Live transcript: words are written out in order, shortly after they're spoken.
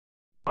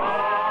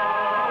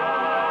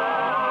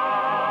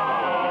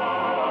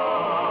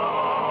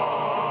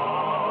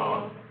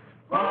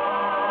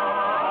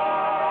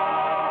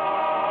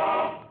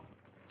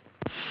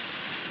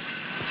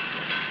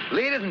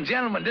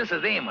gentlemen, this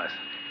is Amos.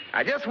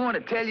 I just want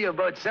to tell you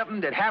about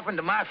something that happened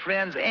to my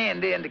friends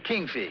Andy and the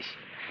Kingfish.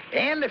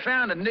 Andy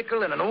found a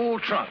nickel in an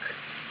old trunk.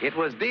 It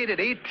was dated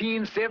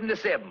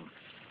 1877.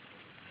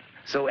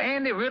 So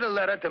Andy wrote a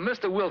letter to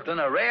Mr. Wilton,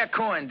 a rare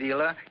coin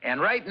dealer,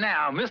 and right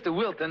now, Mr.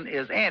 Wilton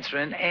is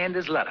answering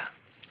Andy's letter.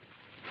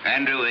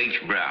 Andrew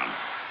H. Brown,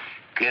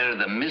 care of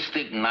the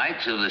Mystic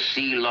Knights of the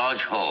Sea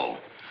Lodge Hall.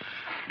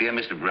 Dear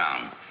Mr.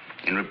 Brown,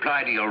 in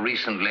reply to your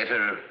recent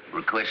letter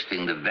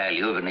requesting the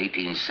value of an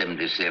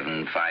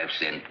 1877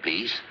 5-cent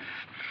piece,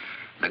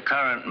 the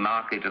current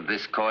market of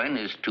this coin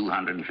is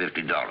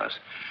 $250.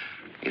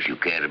 If you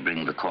care to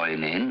bring the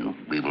coin in,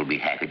 we will be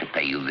happy to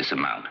pay you this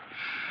amount.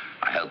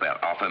 I hope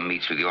our offer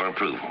meets with your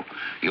approval.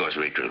 Yours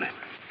very truly.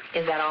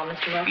 Is that all,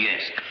 Mr. Wilson?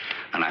 Yes,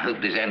 and I hope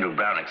this Andrew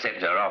Brown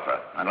accepts our offer.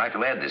 I'd like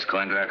to add this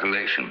coin to our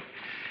collection.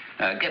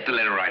 Get the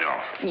letter right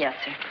off. Yes,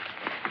 sir.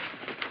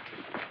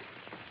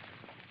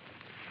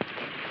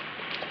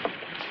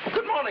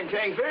 Good morning,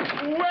 Kingfish.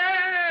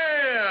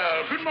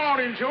 Well, good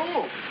morning,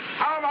 Joe.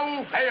 How's my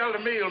old pal, the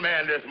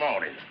mailman, this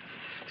morning?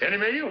 Any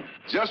mail?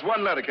 Just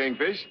one letter,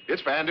 Kingfish.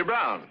 It's for Andy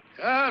Brown.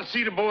 I'll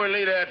see the boy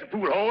later at the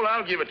food hall.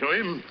 I'll give it to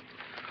him.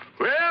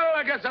 Well,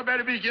 I guess I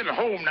better be getting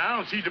home now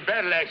and see if the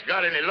battle axe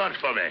got any lunch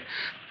for me.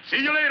 See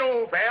you later,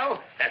 old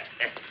pal. That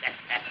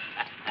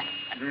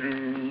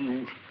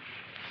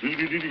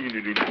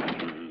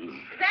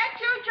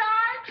you,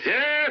 George?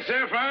 Yes,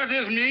 Sapphire,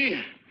 this is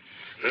me.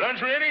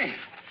 Lunch ready?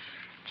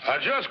 I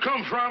just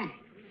come from...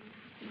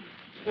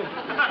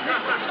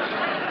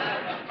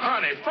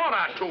 Honey, thought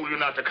I told you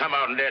not to come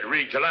out in that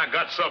rig till I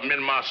got something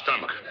in my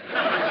stomach.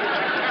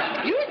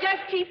 You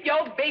just keep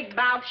your big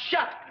mouth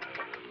shut.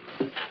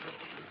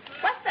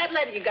 What's that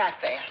letter you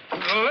got there? A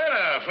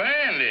letter for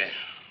Andy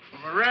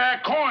from a rare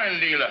coin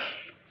dealer.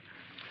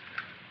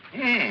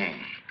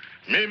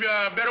 Maybe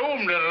I better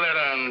open that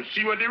letter and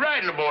see what they're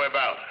writing the boy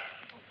about.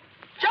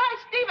 George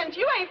Stevens,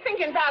 you ain't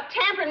thinking about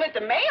tampering with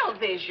the mails,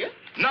 is you?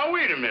 Now,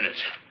 wait a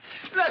minute.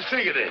 Let's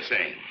think of this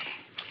thing.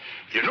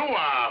 You know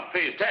I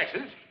pay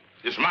taxes.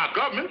 It's my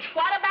government.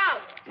 What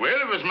about?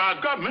 Well, if it's my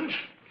government,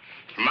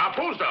 it's my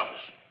post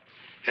office.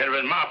 And if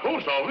it's my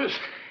post office,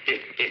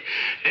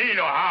 there ain't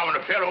no harm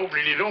in a fellow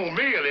opening his own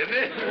mail, isn't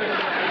it?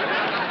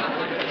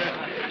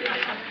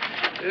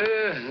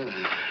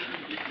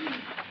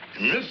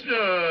 Mr.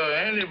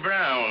 Andy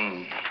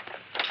Brown.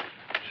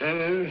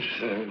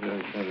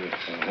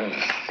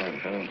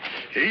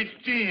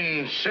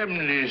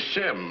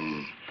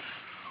 1877.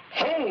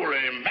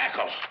 Holy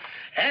mackerel.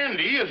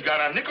 Andy has got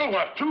a nickel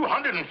worth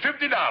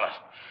 $250.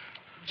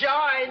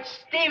 George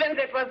Stevens,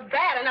 it was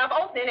bad enough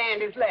opening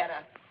Andy's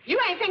letter. You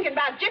ain't thinking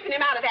about jipping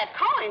him out of that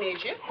coin,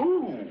 is you?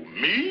 Who,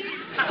 me?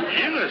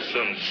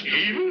 Innocent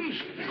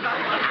Stevens?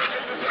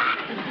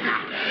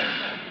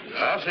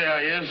 I'll say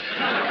I is.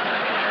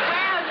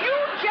 Well, you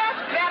just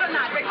better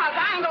not, because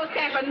I ain't gonna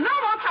stand for no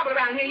more trouble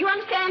around here. You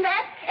understand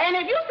that? And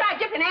if you start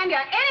jipping Andy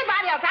or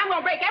anybody else, I'm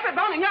gonna break every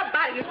bone in your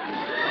body. Well,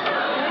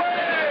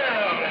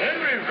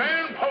 Henry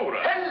Van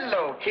Potter.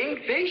 Hello,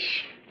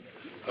 Kingfish.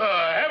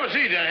 Have a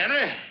seat then,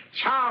 Henry.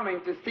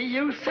 Charming to see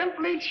you,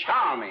 simply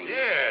charming.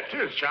 Yeah, it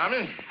is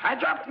charming. I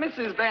dropped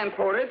Mrs. Van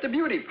Porter at the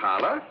beauty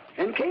parlor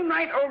and came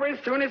right over as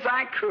soon as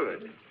I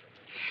could.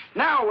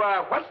 Now,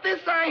 what's this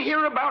I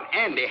hear about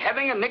Andy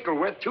having a nickel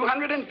worth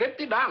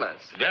 $250?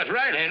 That's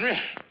right, Henry.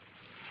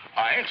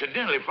 I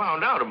accidentally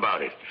found out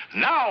about it.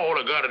 Now all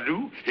I gotta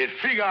do is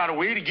figure out a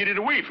way to get it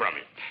away from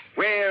him.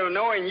 Well,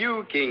 knowing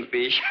you,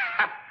 Kingfish,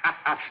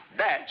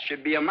 that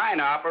should be a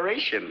minor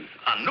operation.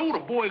 I know the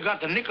boy got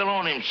the nickel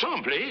on him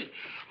someplace,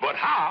 but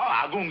how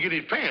I gonna get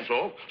his pants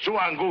off so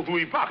I can go through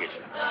his pockets?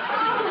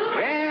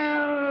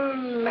 Well,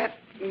 let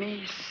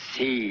me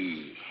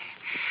see.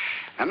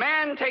 A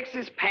man takes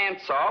his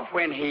pants off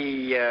when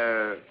he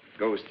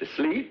goes to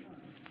sleep.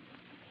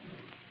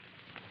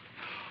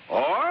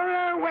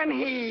 Or when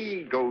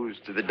he goes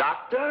to the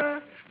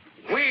doctor.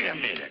 Wait a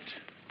minute.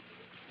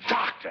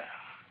 Doctor.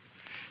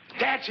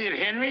 That's it,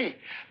 Henry.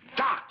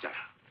 Doctor.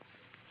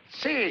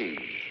 Say,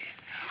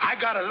 I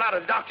got a lot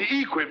of doctor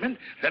equipment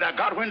that I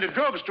got when the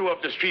drugstore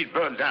up the street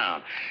burned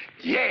down.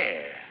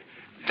 Yeah,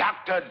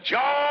 Dr.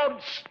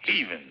 George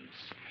Stevens.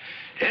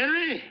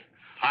 Henry,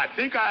 I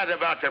think I'd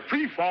about to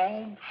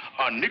perform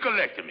a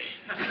nickelectomy.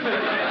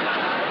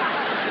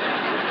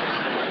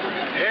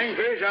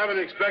 Kingfish, I've been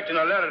expecting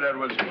a letter that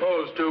was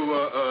supposed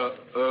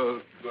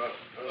to,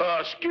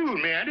 excuse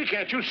me, Andy.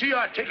 Can't you see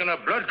I've taken a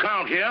blood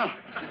count here?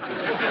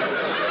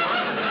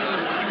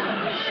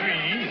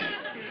 3,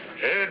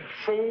 add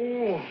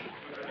 4,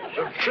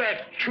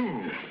 subtract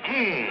 2.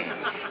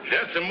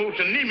 That's the most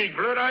anemic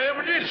blood I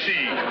ever did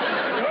see.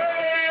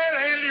 Well,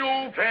 Andy,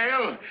 old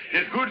pal,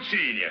 it's good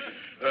seeing you.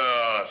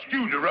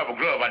 Excuse the rubber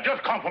glove. I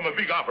just come from a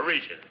big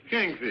operation.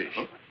 Kingfish,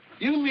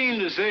 you mean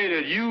to say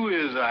that you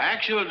is an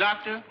actual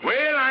doctor?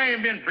 Well, I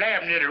ain't been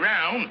blabbing it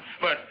around,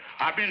 but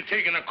I've been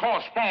taking a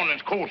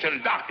correspondence course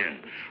in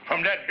doctoring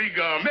from that big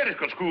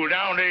medical school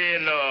down there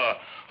in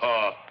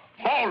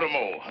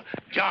Baltimore,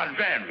 John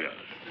Vanville.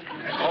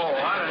 Oh,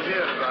 I done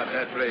heard about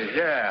that place,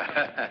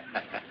 yeah.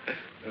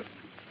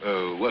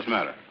 What's the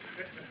matter?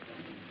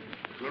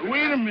 But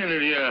wait a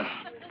minute here.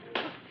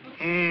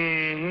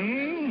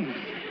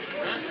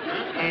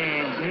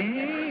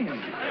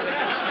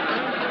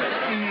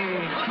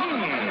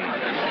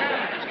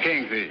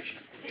 Kingfish,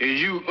 is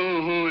you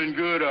and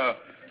good or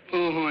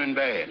and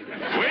bad?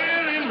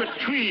 Well, in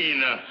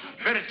between.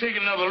 Better take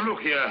another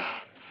look here.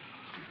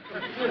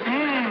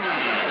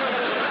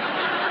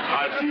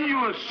 I see you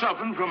are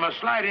suffering from a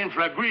slight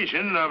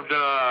inflagration of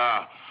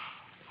the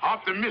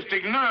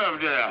optimistic nerve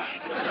there.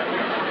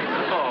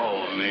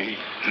 Oh, me.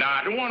 Now,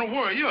 I don't want to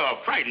worry you or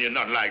frighten you,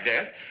 nothing like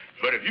that.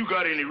 But if you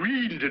got any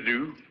reading to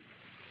do,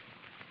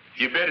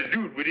 you better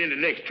do it within the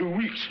next 2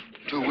 weeks.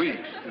 2 weeks?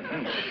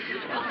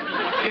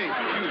 Hey,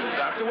 you,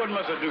 doctor, what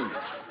must I do?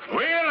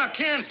 Well, I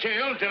can't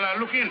tell until I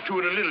look into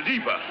it a little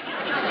deeper.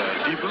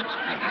 Deeper?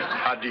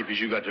 How deep is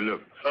you got to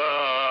look?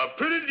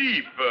 Pretty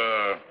deep.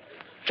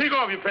 Take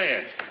off your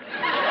pants.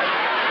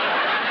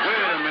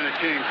 Wait a minute,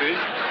 Kingfish.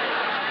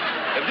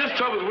 If this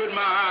trouble's with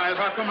my eyes,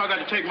 how come I got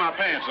to take my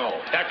pants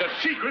off? That's a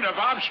secret of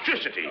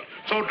obstetricity.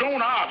 So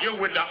don't argue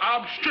with the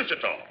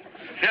obstetricator.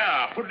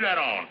 Yeah, put that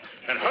on.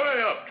 And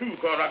hurry up, too,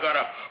 because I got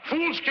a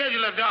full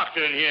schedule of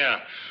doctor in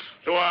here.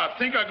 So I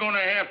think I'm going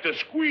to have to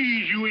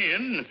squeeze you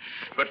in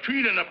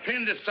between an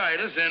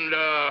appendicitis and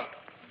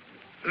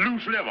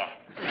loose liver.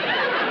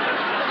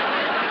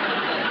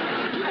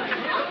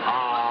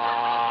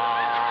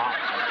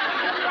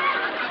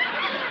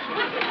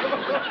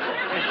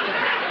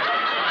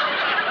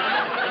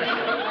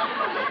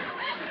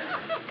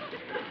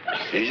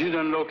 Is you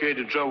done located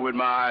the trouble with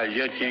my eyes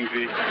yet,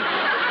 Kingfish?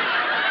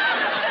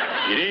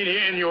 It ain't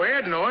here in your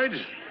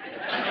adenoids.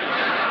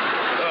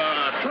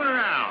 Turn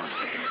around.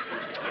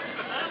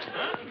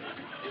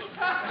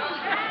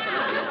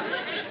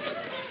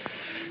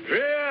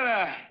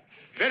 Well,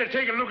 better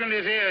take a look in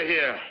this air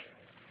here.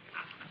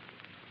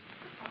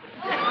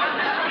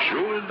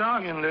 Sure is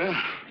dark in there.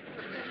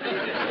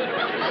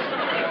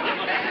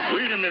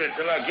 Wait a minute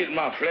till I get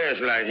my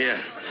flashlight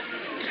here.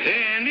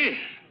 Hey, Andy,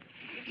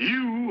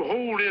 you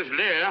hold this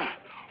there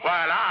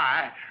while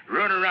I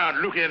run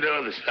around looking at the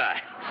other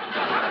side.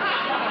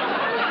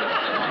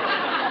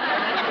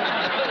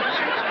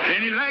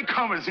 Any light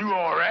coming through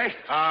all right?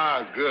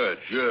 Ah, good,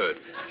 good.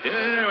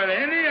 Yeah, well,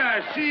 Andy,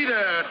 I see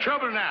the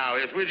trouble now.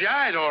 It's with your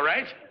eyes, all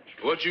right.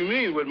 What you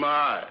mean with my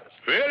eyes?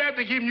 Well,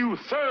 after giving you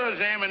thorough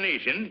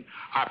examination,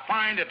 I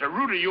find that the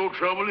root of your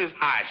trouble is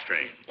eye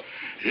strain.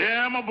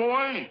 Yeah, my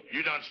boy,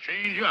 you done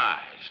strained your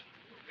eyes.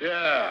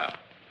 Yeah,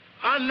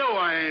 I know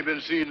I ain't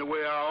been seeing the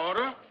way I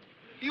oughta.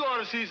 You ought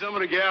to see some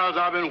of the gals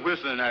I've been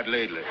whistling at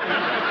lately.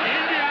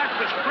 Andy, I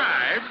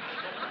prescribe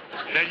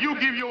that you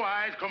give your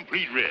eyes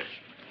complete rest.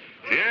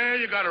 Yeah,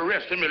 you gotta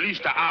rest them at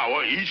least an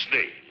hour each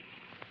day.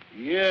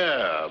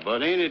 Yeah,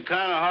 but ain't it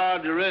kind of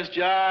hard to rest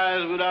your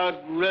eyes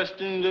without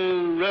resting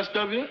the rest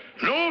of you?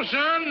 No,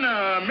 son.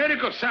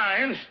 Medical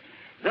science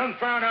done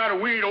found out a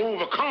way to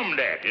overcome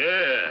that.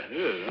 Yeah.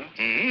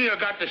 You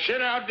got to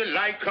shut out the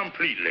light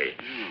completely.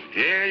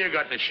 Yeah, you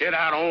got to shut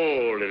out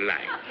all the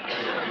light.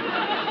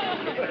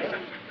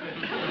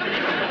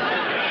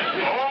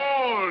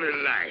 All the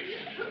light.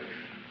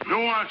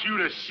 Don't want you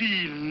to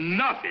see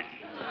nothing.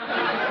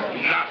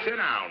 Now, sit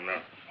down.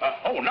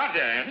 Not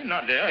there, Andy,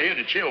 not there. Here's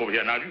the chair over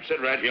here. Now, you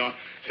sit right here.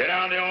 Sit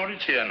down there on the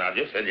chair now.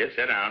 Just sit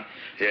down.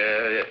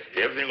 Yeah,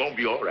 everything gonna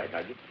be all right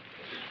now.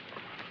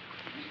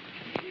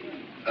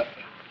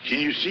 Can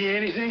you see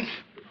anything?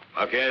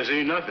 I can't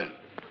see nothing.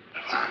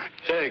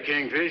 Say,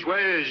 Kingfish,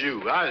 where is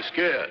you? I was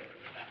scared.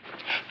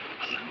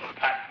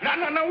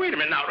 No, wait a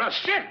minute now.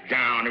 Sit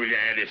down,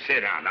 Andy.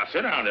 Sit down. Now,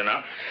 sit down there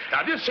now.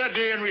 Now, just sit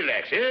there and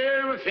relax.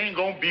 Everything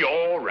gonna be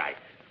all right.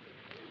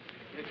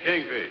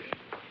 Kingfish,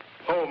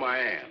 hold my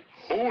hand.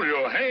 Hold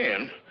your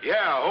hand?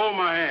 Yeah, hold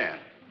my hand.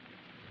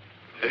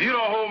 If you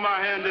don't hold my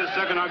hand this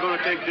second, I'm going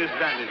to take this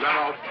bandage right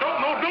off.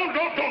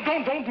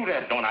 Don't do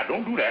that.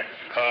 Don't do that.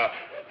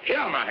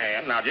 Here my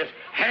hand. Now just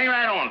hang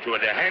right on to it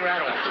there. Hang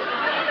right on to it.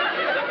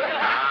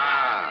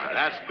 Ah,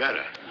 that's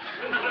better.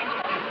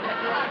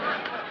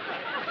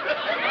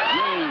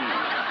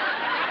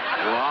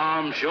 Your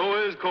arm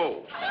sure is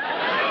cold.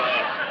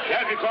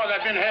 That's because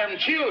I've been having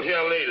chills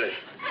here lately.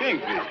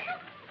 Kingfish,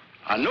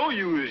 I know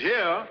you was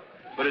here,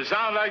 but it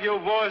sounds like your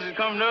voice is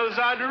coming from the other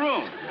side of the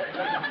room.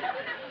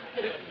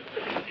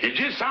 It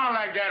just sounds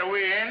like that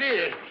way, Andy.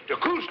 It's the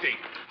acoustic.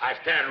 I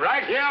stand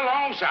right here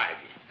alongside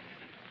you.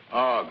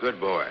 Oh, good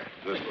boy.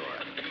 Good boy.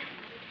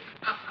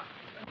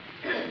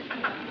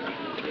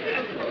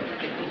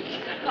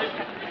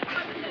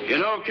 You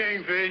know,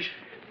 Kingfish,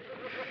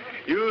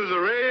 you was a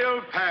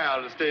real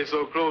pal to stay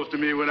so close to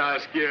me when I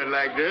was scared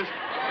like this.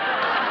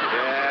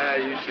 Yeah,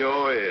 you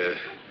sure is.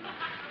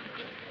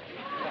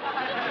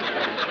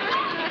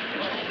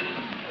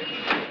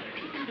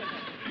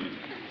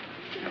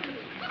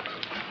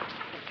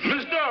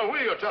 Mister,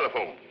 where's your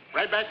telephone?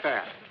 Right back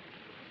there.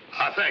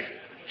 Thank you.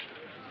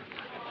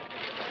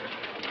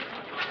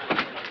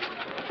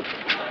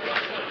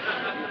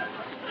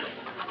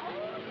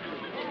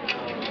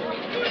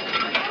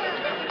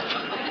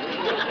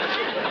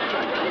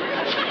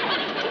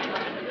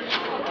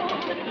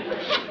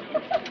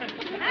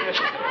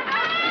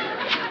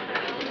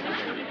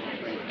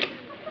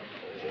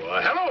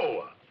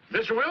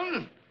 Mr.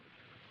 Wilton,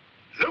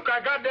 look,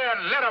 I got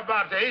that letter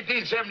about the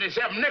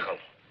 1877 nickel.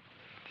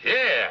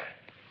 Yeah.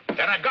 And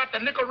I got the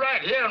nickel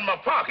right here in my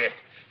pocket.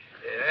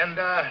 And,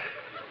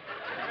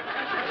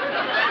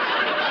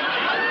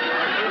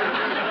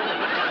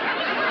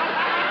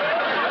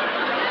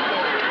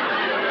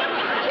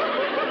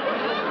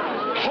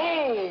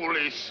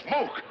 holy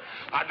smoke!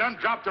 I done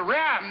dropped a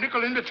rare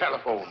nickel in the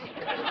telephone.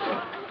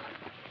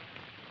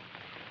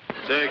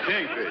 Say,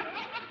 Kingfish,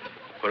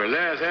 for the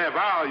last half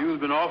hour, you've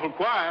been awful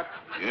quiet.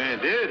 You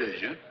ain't dead,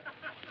 is you?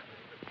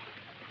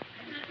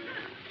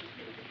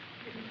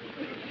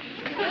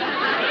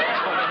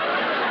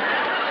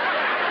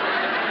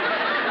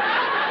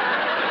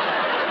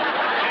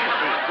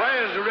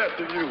 Where's the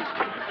rest of you?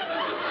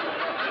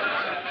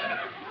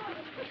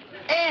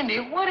 Andy,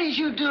 what is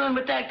you doing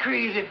with that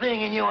crazy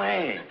thing in your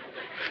hand?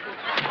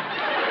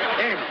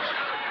 Amos,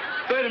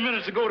 30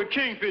 minutes ago, the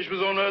Kingfish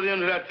was on the other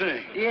end of that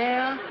thing.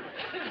 Yeah?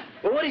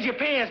 Well, what is your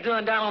pants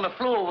doing down on the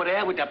floor over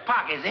there with the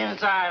pockets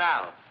inside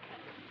out?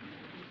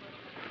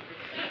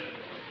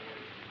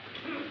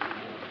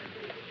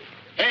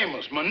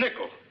 Amos, my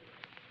nickel.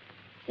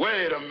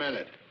 Wait a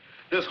minute.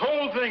 This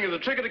whole thing is a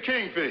trick of the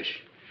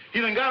Kingfish. He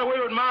done got away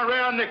with my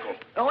rare nickel.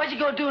 Well, what you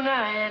gonna do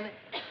now, Andy?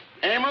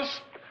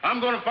 Amos, I'm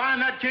gonna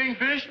find that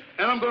Kingfish,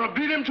 and I'm gonna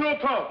beat him to a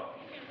pulp.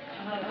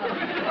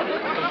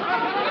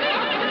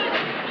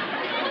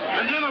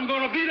 And then I'm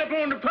gonna beat up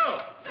on the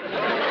pulp.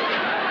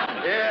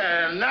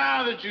 Yeah,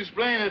 now that you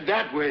explain it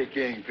that way,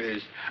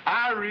 Kingfish,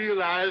 I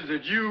realize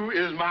that you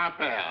is my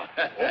pal.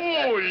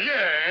 Oh,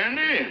 yeah,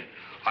 Andy.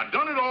 I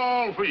done it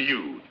all for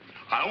you.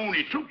 I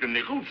only took the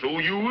nickel so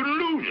you wouldn't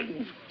lose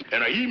it.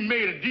 And I even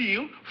made a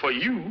deal for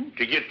you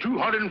to get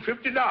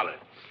 $250.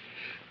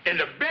 And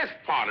the best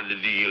part of the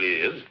deal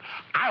is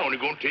I only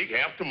gonna take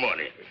half the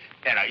money.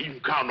 And I even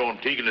count on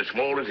taking the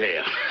smallest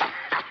half.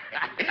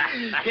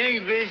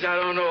 Kingfish, I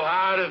don't know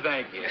how to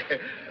thank you.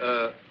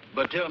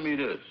 But tell me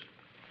this.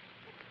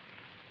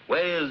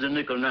 Where's the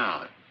nickel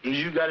now? Is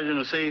you got it in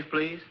a safe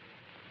place?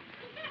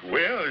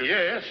 Well,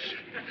 yes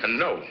and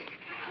no.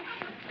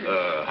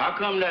 How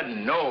come that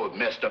no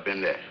messed up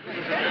in there?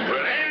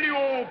 Well, Andy,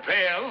 old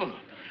pal,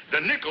 the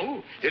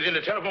nickel is in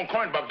the telephone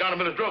coin box down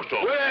in the drugstore.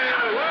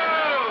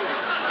 Whoa!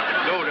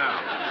 Slow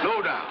down,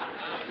 slow down.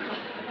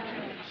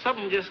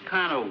 Something just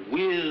kind of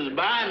whizzed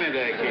by me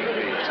there,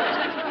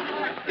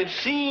 Kingfish. It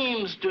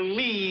seems to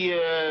me,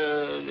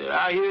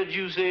 I heard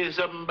you say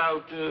something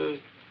about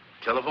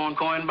telephone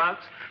coin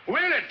box.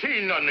 Well, it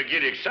ain't nothing to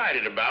get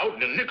excited about.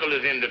 The nickel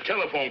is in the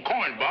telephone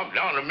coin box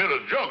down in the middle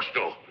of the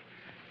drugstore.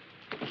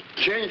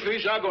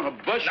 Kingfish, I'm gonna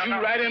bust you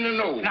right in the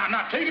nose.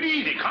 Now, take it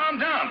easy. Calm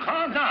down,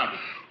 calm down.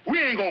 We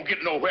ain't gonna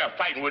get nowhere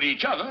fighting with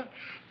each other.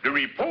 The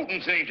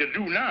reporting thing to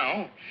do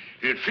now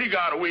is figure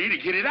out a way to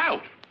get it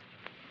out.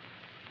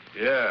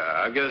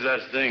 Yeah, I guess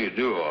that's the thing to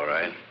do, all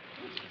right.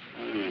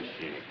 Let me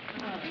see.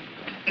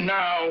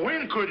 Now,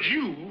 when could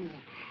you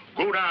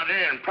go down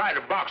there and pry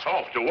the box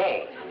off the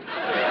wall?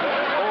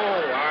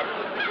 Oh, I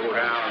could go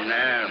down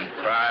there and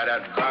pry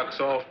that box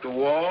off the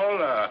wall.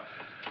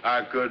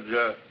 I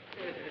could,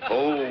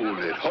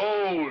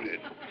 hold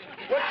it.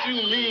 What you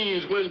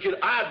means, when could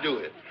I do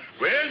it?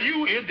 Well,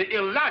 you is the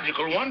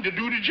illogical one to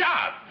do the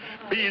job.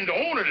 Being the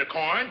owner of the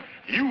coin,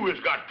 you has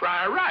got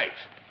prior rights.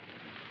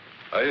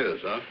 I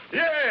is, huh?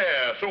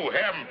 Yeah, so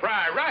having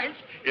prior rights,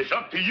 it's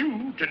up to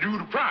you to do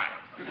the prying.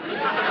 You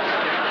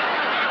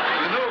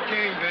know,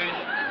 Kingfish,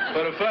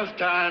 for the first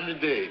time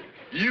today,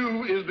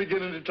 you is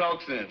beginning to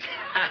talk sense.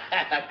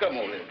 Come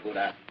on, let's go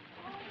down.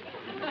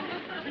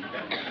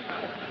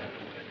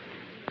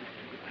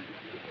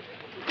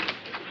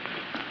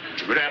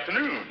 Good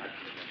afternoon.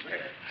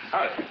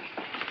 Hi.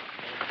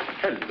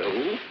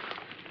 Hello.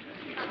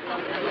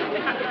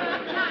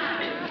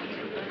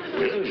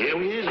 Well, here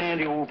we is,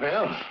 Andy, old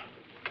pal.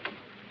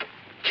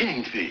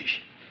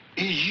 Kingfish,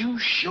 is you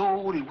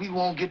sure that we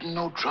won't get in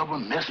no trouble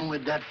messing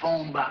with that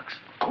phone box?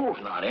 Of course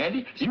not,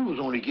 Andy. You was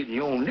only getting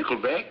your own nickel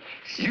back.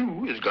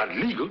 You has got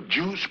legal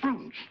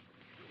jurisprudence.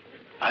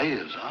 I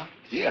is, huh?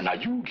 Yeah, now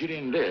you get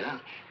in there,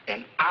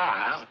 and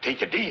I'll take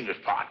the dangerous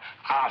part.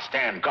 I'll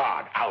stand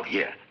guard out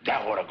here.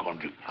 That's what I'm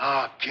gonna do.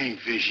 Ah,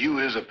 Kingfish, you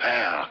is a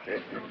pal.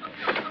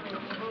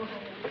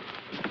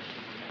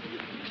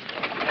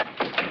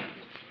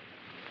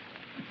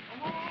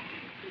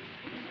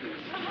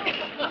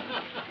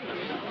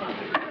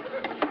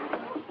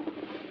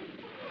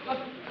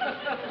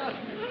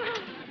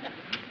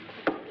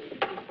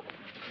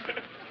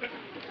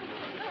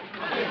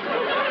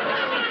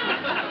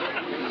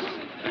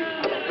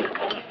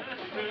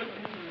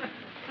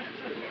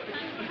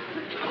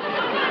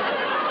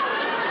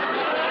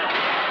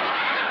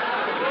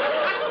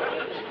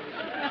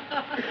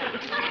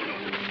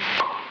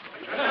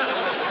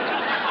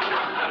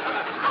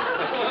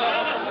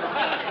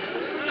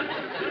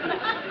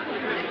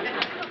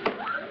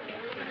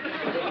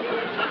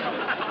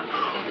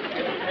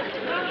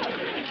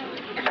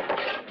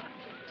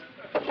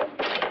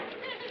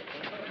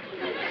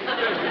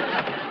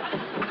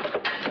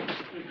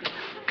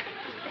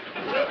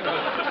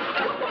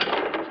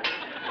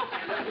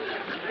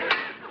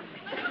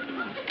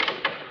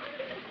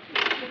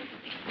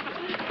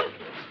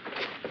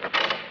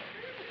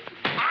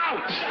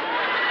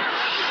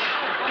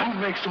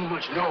 make so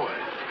much noise?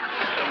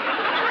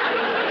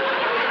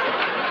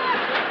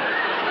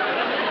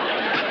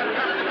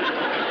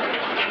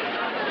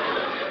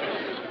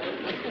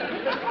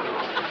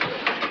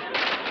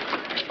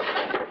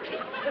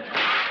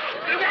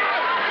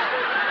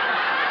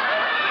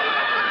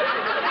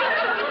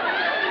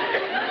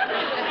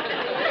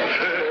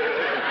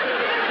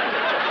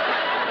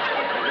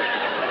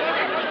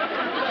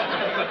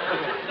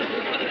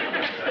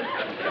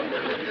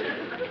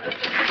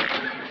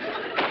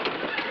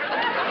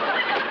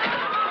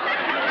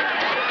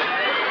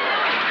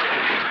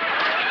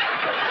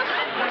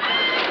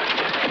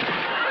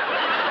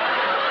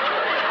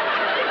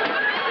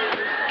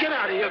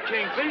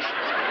 Kingfish.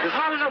 There's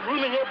not enough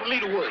room in here for me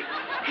to work.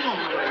 Get on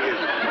out of here.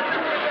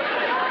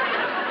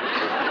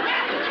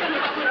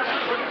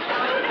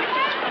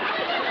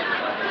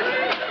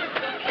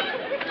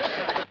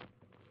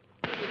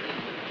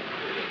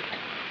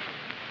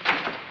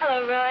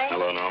 Hello, Roy.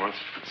 Hello, Norma.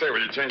 Say,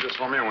 will you change this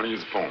for me? I want to use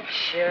the phone.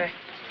 Sure.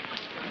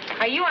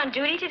 Are you on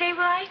duty today,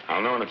 Roy?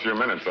 I'll know in a few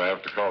minutes. I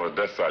have to call the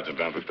desk sergeant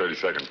down to the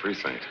 32nd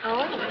Precinct.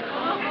 Oh?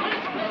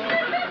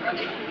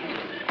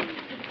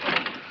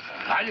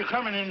 How you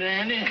coming in there,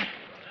 Andy?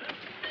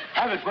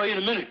 Have it for you in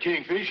a minute,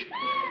 Kingfish.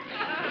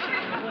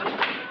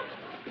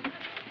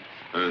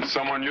 Is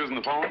someone using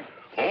the phone?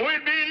 Oh,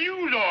 it's being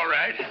used all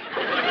right.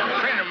 A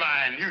friend of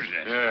mine using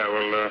it. Yeah,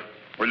 well,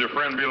 will your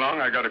friend be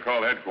long? I got to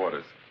call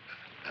headquarters.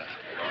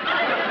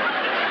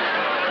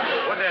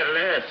 What's that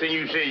last thing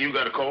you say you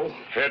got to call?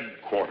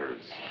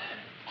 Headquarters.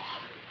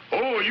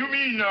 Oh, you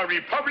mean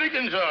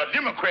Republicans or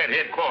Democrat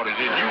headquarters? Is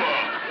you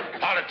a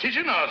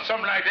politician or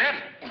something like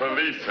that?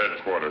 Police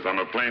headquarters. I'm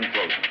a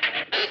plainclothes.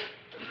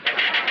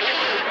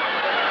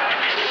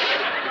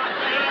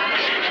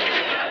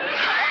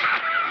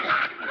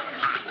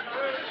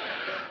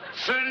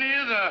 Certainly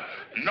is a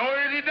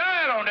noisy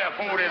dial on that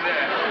phone in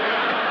there.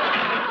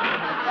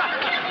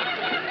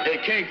 Hey,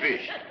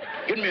 Kingfish,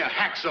 get me a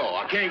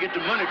hacksaw. I can't get the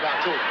money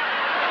box open.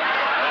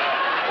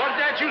 What's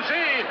that you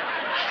say,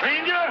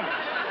 stranger?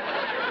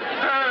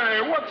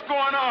 Hey, what's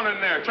going on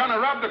in there? Trying to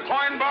rob the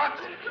coin box?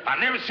 I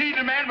never seen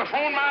the man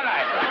before in my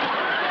life.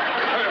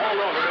 Hey, hold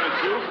on a minute,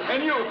 you.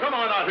 And you, come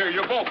on out here.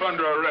 You're both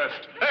under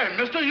arrest. Hey,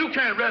 mister, you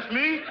can't arrest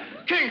me.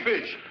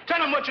 Kingfish, tell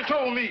him what you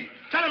told me.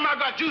 Tell him I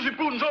got juicy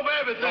prudence over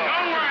everything.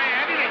 Don't worry,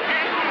 Andy. They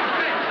can't do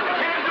a thing. They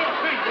can't do a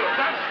thing to us,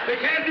 huh? They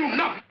can't do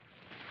nothing.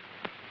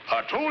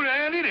 I told you,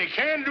 Andy, they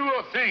can't do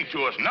a thing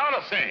to us. Not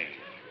a thing.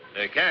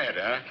 They can't,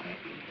 huh?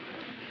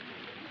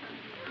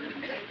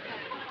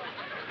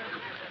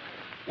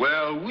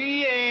 Well,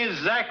 we ain't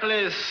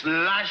exactly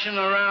sloshing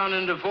around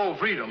into full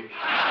freedom. When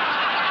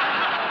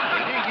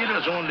they get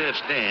us on that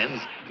stand,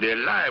 they're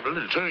liable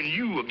to turn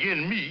you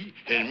against me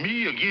and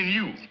me against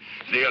you.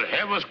 They'll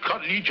have us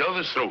cutting each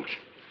other's throats.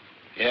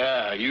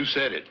 Yeah, you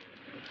said it.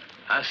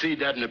 I see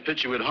that in the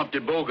picture with Humpty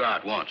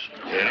Bogart once.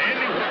 And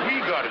Andy, what we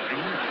gotta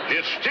do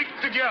is stick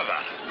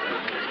together.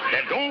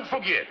 And don't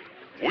forget,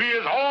 we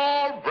is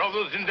all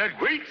brothers in that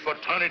great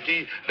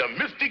fraternity, the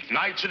Mystic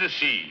Knights of the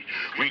Sea.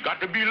 We got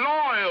to be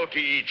loyal to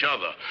each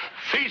other.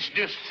 Face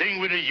this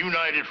thing with a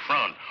united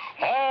front.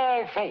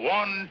 All for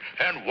one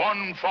and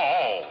one for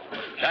all.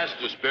 That's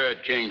the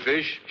spirit,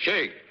 Kingfish.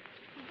 Shake.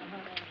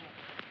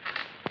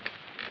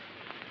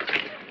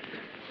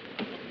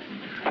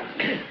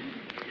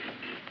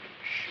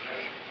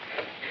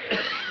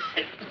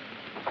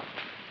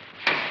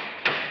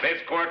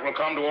 This court will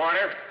come to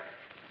order.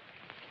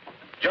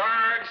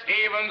 George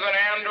Stevens and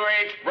Andrew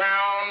H.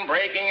 Brown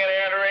breaking and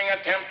entering,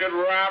 attempted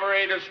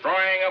robbery,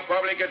 destroying of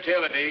public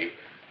utility.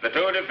 The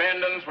two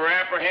defendants were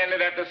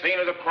apprehended at the scene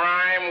of the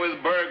crime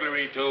with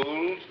burglary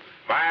tools.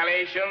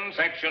 Violation,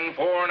 Section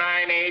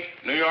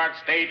 498, New York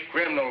State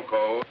Criminal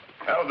Code.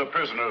 Have the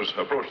prisoners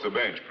approach the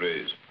bench,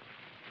 please.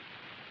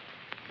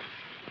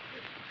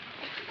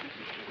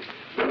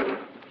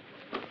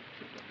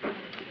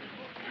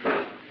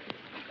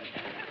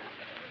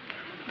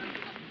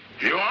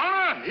 Your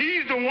Honor,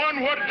 he's the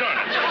one what done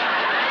it.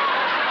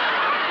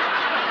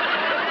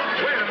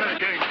 Wait a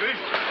minute, Kingfish.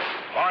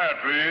 Quiet,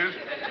 please.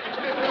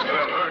 You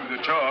have heard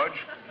the charge.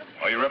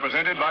 Are you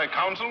represented by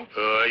counsel?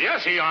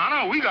 Yes, Your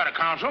Honor, we got a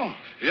counsel.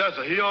 Yes,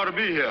 sir, he ought to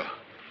be here.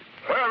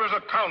 Where is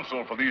a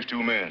counsel for these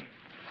two men?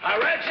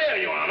 Right here,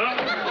 Your Honor.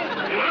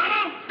 Your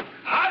Honor,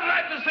 I'd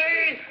like to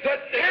say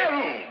that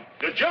they're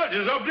the judge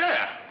is up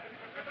there.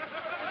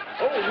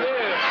 Oh,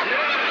 yeah.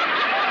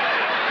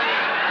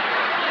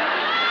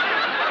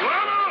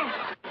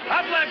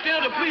 I'd like to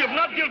enter the plea of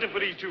not guilty for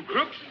these two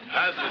crooks.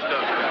 That's the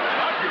stuff.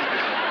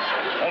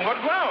 On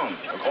what ground?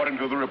 According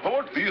to the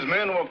report, these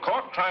men were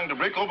caught trying to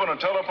break open a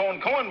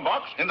telephone coin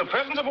box in the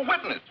presence of a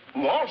witness,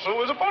 who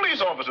also is a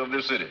police officer of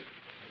this city.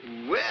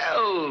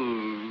 Well,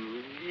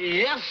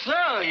 yes,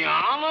 sir, Your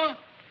Honor.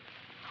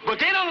 But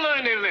they don't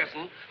learn their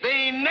lesson. They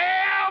ain't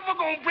never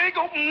gonna break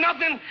open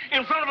nothing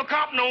in front of a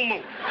cop no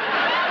more.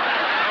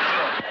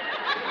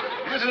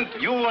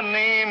 Isn't your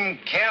name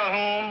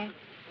Calhoun?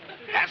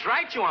 That's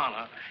right, Your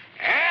Honor.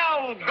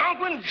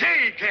 Algonquin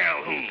J.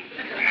 Calhoun.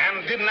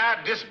 And didn't I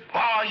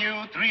disbar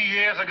you 3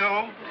 years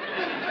ago?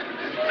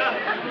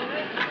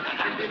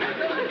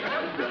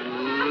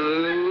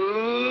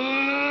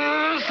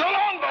 So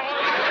long,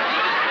 boys.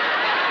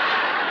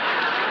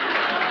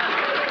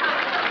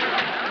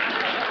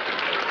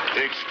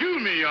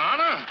 Excuse me, Your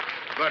Honor,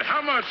 but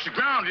how much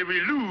ground did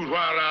we lose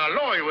while our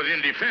lawyer was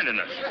in defending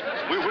us?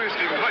 We're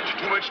wasting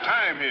too much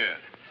time here.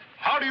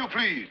 How do you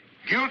plead?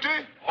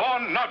 Guilty or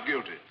not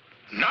guilty?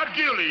 Not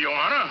guilty, Your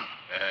Honor.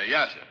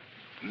 Yes, sir.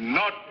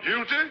 Not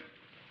guilty?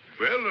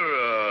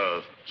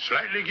 Well,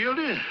 slightly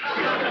guilty. In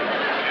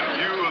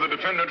view of the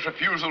defendant's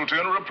refusal to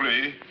enter a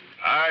plea,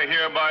 I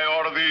hereby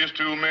order these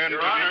two men to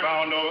be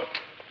bound over.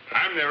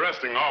 I'm the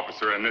arresting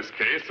officer in this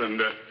case,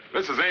 and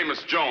this is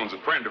Amos Jones, a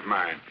friend of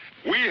mine.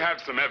 We have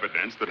some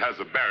evidence that has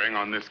a bearing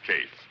on this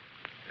case.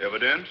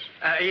 Evidence?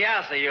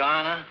 Yes, sir, Your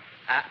Honor.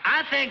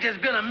 I think there's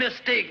been a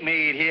mistake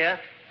made here.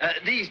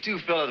 These two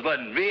fellows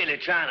wasn't really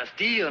trying to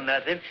steal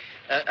nothing.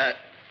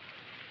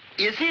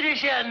 You see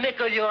this here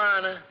nickel, Your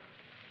Honor?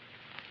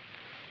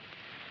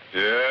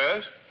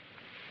 Yes.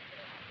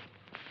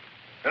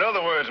 In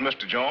other words,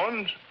 Mr.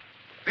 Jones,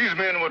 these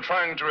men were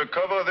trying to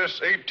recover this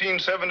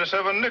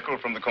 1877 nickel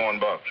from the coin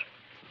box.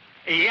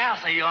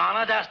 Yes, sir, Your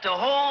Honor. That's the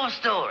whole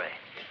story.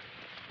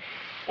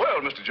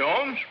 Well, Mr.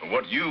 Jones, from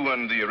what you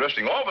and the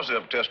arresting officer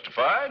have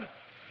testified,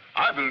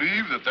 I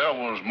believe that there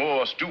was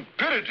more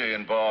stupidity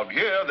involved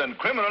here than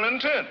criminal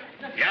intent.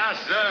 Yes,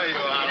 sir, Your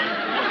Honor.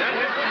 That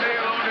hit the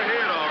nail on the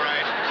head, all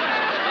right.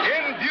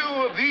 In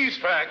view of these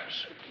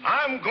facts,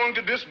 I'm going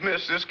to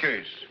dismiss this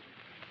case.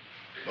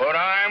 But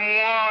I'm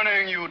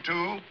warning you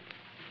two,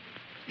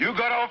 you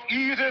got off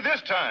easy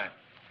this time.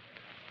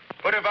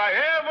 But if I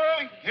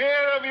ever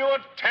hear of your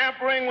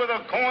tampering with a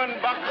coin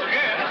box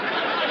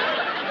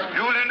again,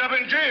 you'll end up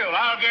in jail.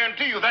 I'll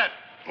guarantee you that.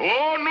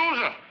 Oh, no,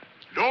 sir.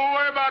 Don't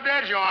worry about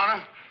that, Your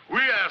Honor. We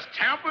has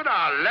tampered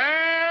our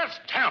last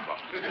tamper.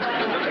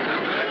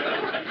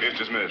 Case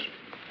dismissed.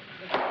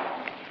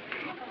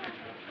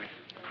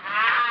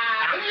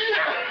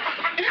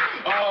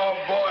 Oh,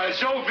 boy, it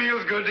sure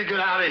feels good to get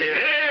out of here.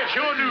 Yeah,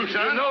 sure do,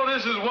 son. You know,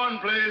 this is one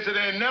place that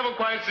ain't never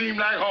quite seemed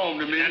like home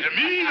to me. And to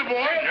me, the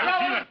boy.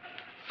 Hey,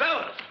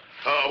 fellas.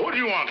 What do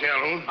you want,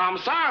 Calhoun? I'm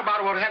sorry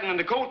about what happened in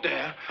the court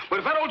there, but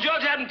if that old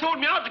judge hadn't thrown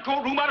me out the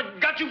courtroom, I'd have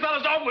got you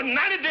fellas off with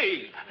 90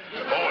 days.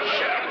 Oh,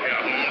 shut up,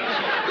 Calhoun.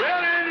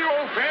 Well, Andy,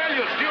 old pal,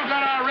 you still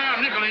got our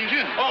round nickel, ain't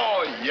you?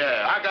 Oh,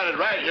 yeah, I got it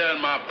right here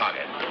in my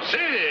pocket.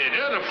 Say,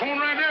 there's a phone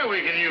right there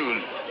we can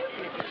use.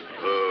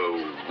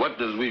 What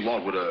does we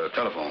want with a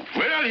telephone?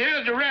 Well,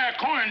 here's the rare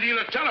coin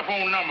dealer's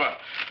telephone number.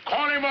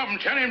 Call him up and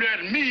tell him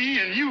that me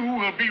and you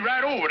will be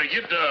right over to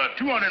get the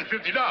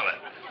 $250.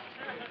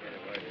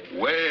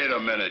 Wait a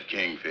minute,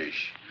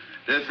 Kingfish.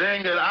 The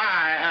thing that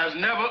I has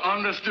never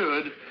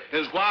understood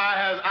is why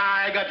has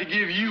I got to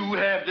give you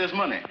half this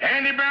money?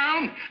 Andy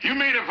Brown, you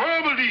made a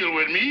verbal deal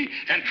with me,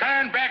 and try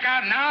and back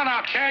out now, and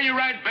I'll carry you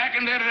right back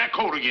into that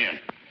coat again.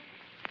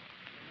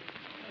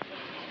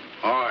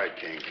 All right,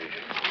 Kingfish.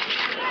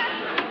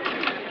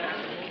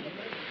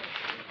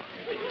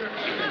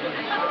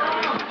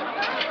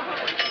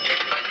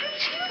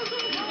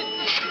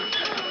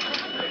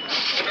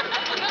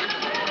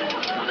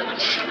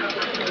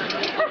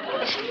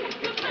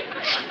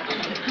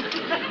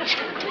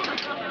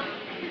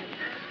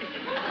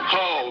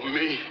 Oh,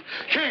 me.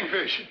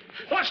 Kingfish.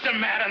 What's the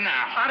matter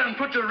now? I done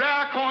put the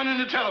rare coin in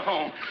the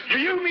telephone. Do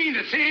you mean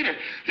to say that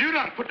you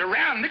done put the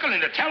round nickel in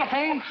the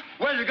telephone?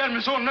 Well, you got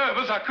me so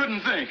nervous I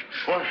couldn't think.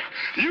 Well,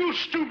 you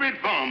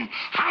stupid bum.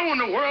 How in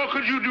the world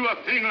could you do a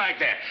thing like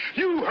that?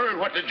 You heard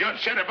what the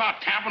judge said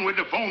about tampering with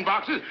the phone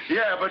boxes?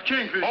 Yeah, but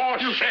Kingfish... Oh,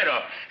 shut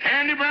up.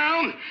 Andy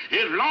Brown,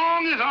 as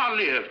long as I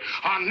live,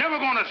 I'm never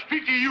going to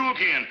speak to you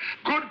again.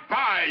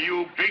 Goodbye,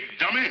 you big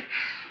dummy.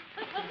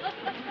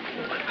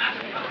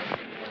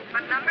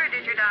 What number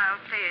did you dial,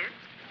 please?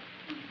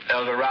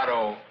 El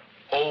Dorado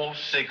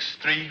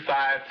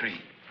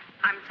 06353.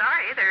 I'm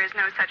sorry, there is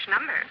no such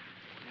number.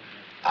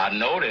 I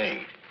know it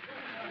ain't.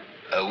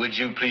 Would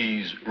you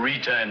please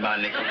return my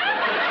nickel?